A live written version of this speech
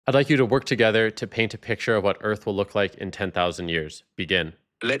I'd like you to work together to paint a picture of what Earth will look like in 10,000 years. Begin.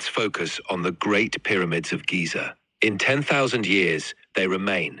 Let's focus on the Great Pyramids of Giza. In 10,000 years, they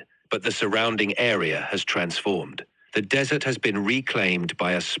remain, but the surrounding area has transformed. The desert has been reclaimed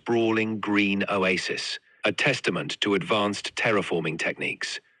by a sprawling green oasis, a testament to advanced terraforming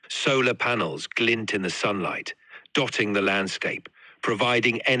techniques. Solar panels glint in the sunlight, dotting the landscape,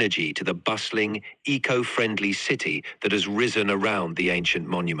 providing energy to the bustling, eco-friendly city that has risen around the ancient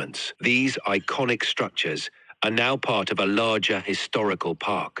monuments. These iconic structures are now part of a larger historical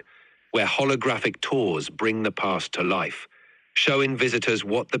park, where holographic tours bring the past to life, showing visitors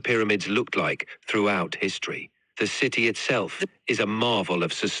what the pyramids looked like throughout history. The city itself is a marvel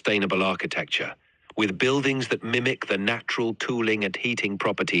of sustainable architecture, with buildings that mimic the natural cooling and heating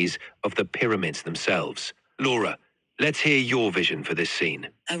properties of the pyramids themselves. Laura, let's hear your vision for this scene.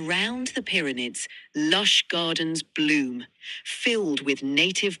 Around the pyramids, lush gardens bloom, filled with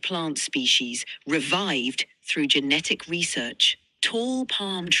native plant species revived through genetic research. Tall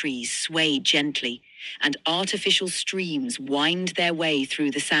palm trees sway gently, and artificial streams wind their way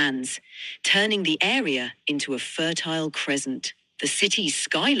through the sands, turning the area into a fertile crescent. The city's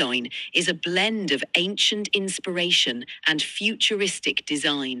skyline is a blend of ancient inspiration and futuristic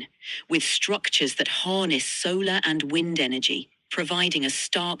design, with structures that harness solar and wind energy, providing a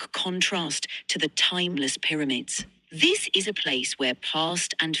stark contrast to the timeless pyramids. This is a place where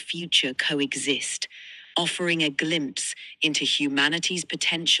past and future coexist, offering a glimpse into humanity's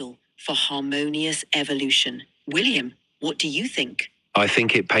potential for harmonious evolution. William, what do you think? I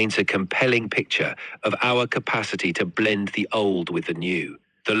think it paints a compelling picture of our capacity to blend the old with the new.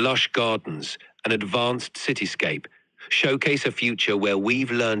 The lush gardens and advanced cityscape showcase a future where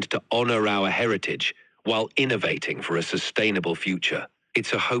we've learned to honor our heritage while innovating for a sustainable future.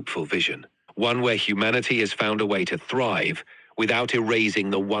 It's a hopeful vision, one where humanity has found a way to thrive without erasing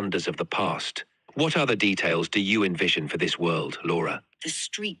the wonders of the past. What other details do you envision for this world, Laura? The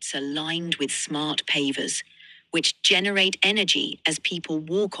streets are lined with smart pavers, which generate energy as people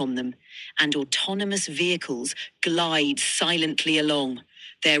walk on them, and autonomous vehicles glide silently along,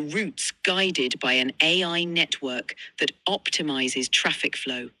 their routes guided by an AI network that optimizes traffic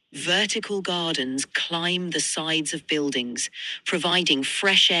flow. Vertical gardens climb the sides of buildings, providing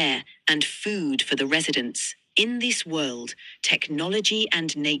fresh air and food for the residents. In this world, technology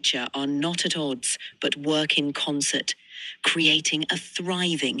and nature are not at odds, but work in concert, creating a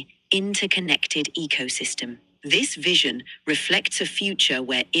thriving, interconnected ecosystem. This vision reflects a future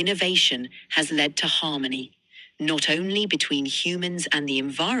where innovation has led to harmony, not only between humans and the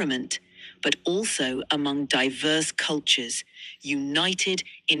environment, but also among diverse cultures, united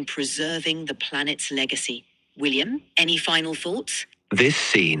in preserving the planet's legacy. William, any final thoughts? This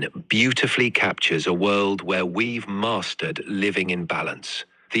scene beautifully captures a world where we've mastered living in balance.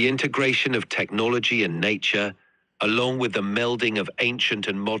 The integration of technology and nature, along with the melding of ancient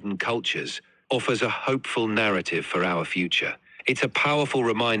and modern cultures, offers a hopeful narrative for our future. It's a powerful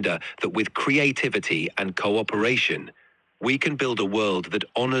reminder that with creativity and cooperation, we can build a world that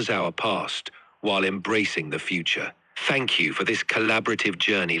honors our past while embracing the future. Thank you for this collaborative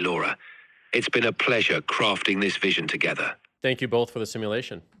journey, Laura. It's been a pleasure crafting this vision together. Thank you both for the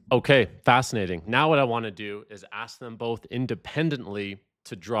simulation. Okay, fascinating. Now what I want to do is ask them both independently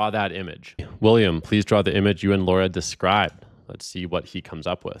to draw that image. William, please draw the image you and Laura described. Let's see what he comes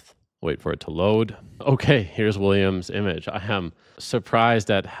up with. Wait for it to load. Okay, here's William's image. I am surprised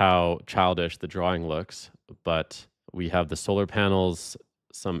at how childish the drawing looks, but we have the solar panels,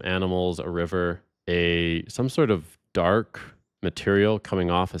 some animals, a river, some sort of dark material coming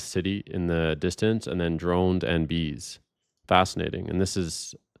off a city in the distance, and then drones and bees. Fascinating. And this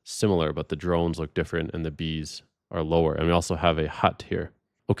is similar, but the drones look different and the bees are lower. And we also have a hut here.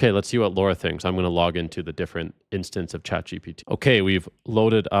 Okay, let's see what Laura thinks. I'm going to log into the different instance of ChatGPT. Okay, we've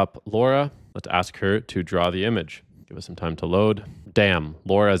loaded up Laura. Let's ask her to draw the image. Give us some time to load. Damn,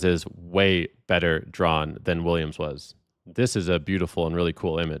 Laura's is way better drawn than William's was. This is a beautiful and really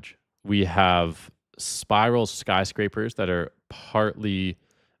cool image. We have spiral skyscrapers that are partly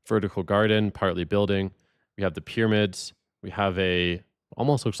vertical garden, partly building. We have the pyramids. We have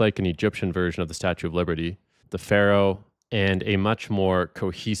almost looks like an Egyptian version of the Statue of Liberty, the Pharaoh, and a much more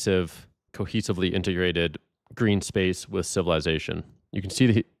cohesively integrated green space with civilization. You can see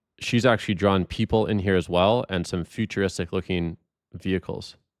that she's actually drawn people in here as well, and some futuristic looking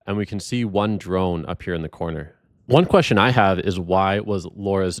vehicles. And we can see one drone up here in the corner. One question I have is, why was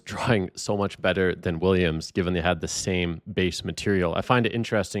Laura's drawing so much better than William's, given they had the same base material? I find it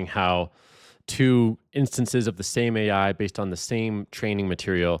interesting how two instances of the same AI based on the same training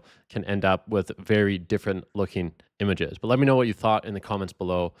material can end up with very different looking images. But let me know what you thought in the comments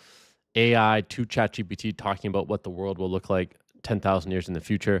below. AI to ChatGPT talking about what the world will look like 10,000 years in the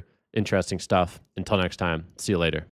future. Interesting stuff. Until next time, see you later.